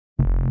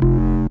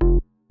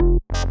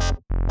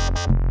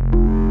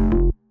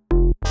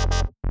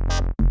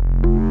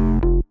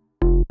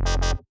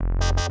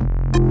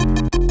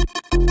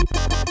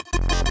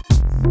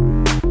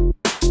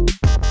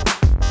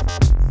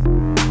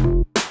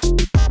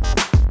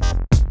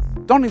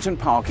Donington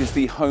Park is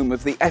the home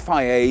of the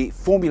FIA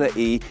Formula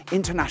E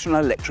International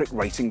Electric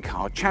Racing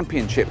Car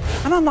Championship.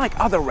 And unlike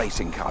other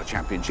racing car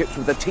championships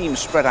with the teams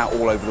spread out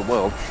all over the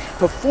world,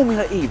 for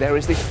Formula E there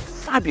is this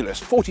fabulous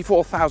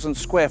 44,000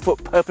 square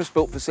foot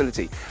purpose-built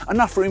facility,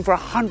 enough room for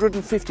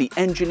 150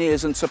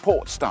 engineers and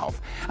support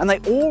staff, and they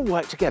all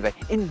work together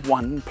in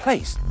one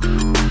place.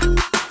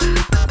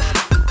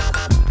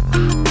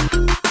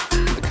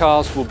 The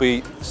cars will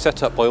be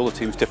set up by all the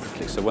teams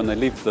differently, so when they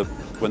leave the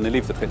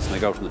pits and they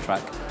go from the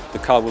track, the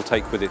car will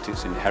take with it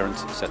its inherent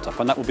setup,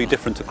 and that will be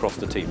different across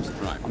the teams.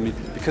 Right. I mean,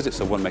 because it's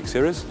a one-make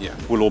series, yeah,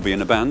 we'll all be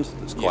in a band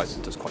that's yes,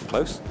 quite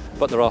close,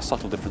 but there are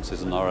subtle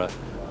differences, and there are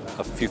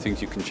a few things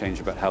you can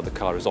change about how the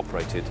car is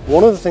operated.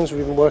 One of the things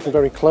we've been working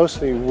very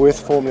closely with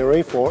Formula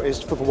E for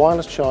is for the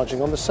wireless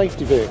charging on the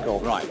safety vehicle.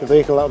 Right. The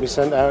vehicle that will be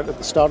sent out at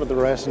the start of the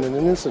race and in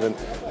an incident.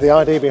 The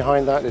idea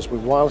behind that is we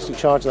wirelessly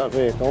charge that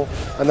vehicle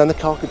and then the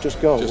car could just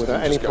go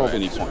without any problems.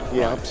 At any point.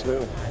 Yeah, right,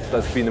 absolutely.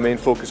 That's been the main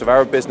focus of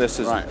our business,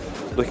 is right,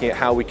 looking at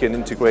how we can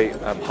integrate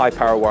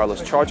high-power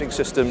wireless charging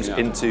systems, yeah,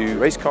 into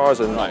race cars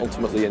and right,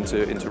 ultimately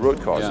into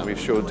road cars. yeah. And we've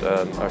showed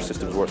our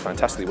systems work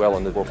fantastically well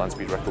on the world land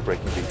speed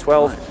record-breaking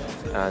V12,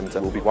 right, and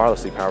we'll be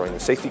wirelessly powering the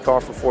safety car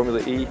for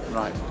Formula E.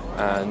 right.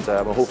 And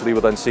hopefully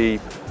we'll then see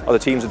other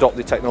teams adopt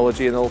the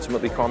technology and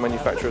ultimately car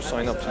manufacturers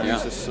sign up to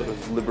use this sort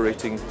of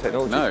liberating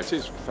technology. No, it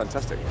is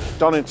fantastic.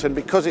 Donington,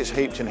 because it's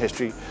heaped in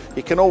history,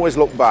 you can always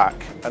look back,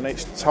 and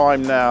it's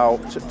time now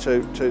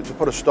to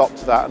put a stop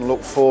to that and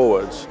look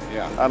forwards.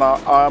 Yeah. And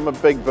I'm a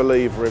big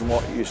believer in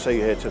what you see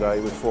here today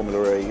with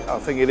Formula E. I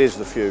think it is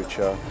the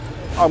future.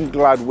 I'm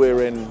glad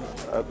we're in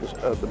at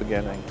the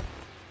beginning.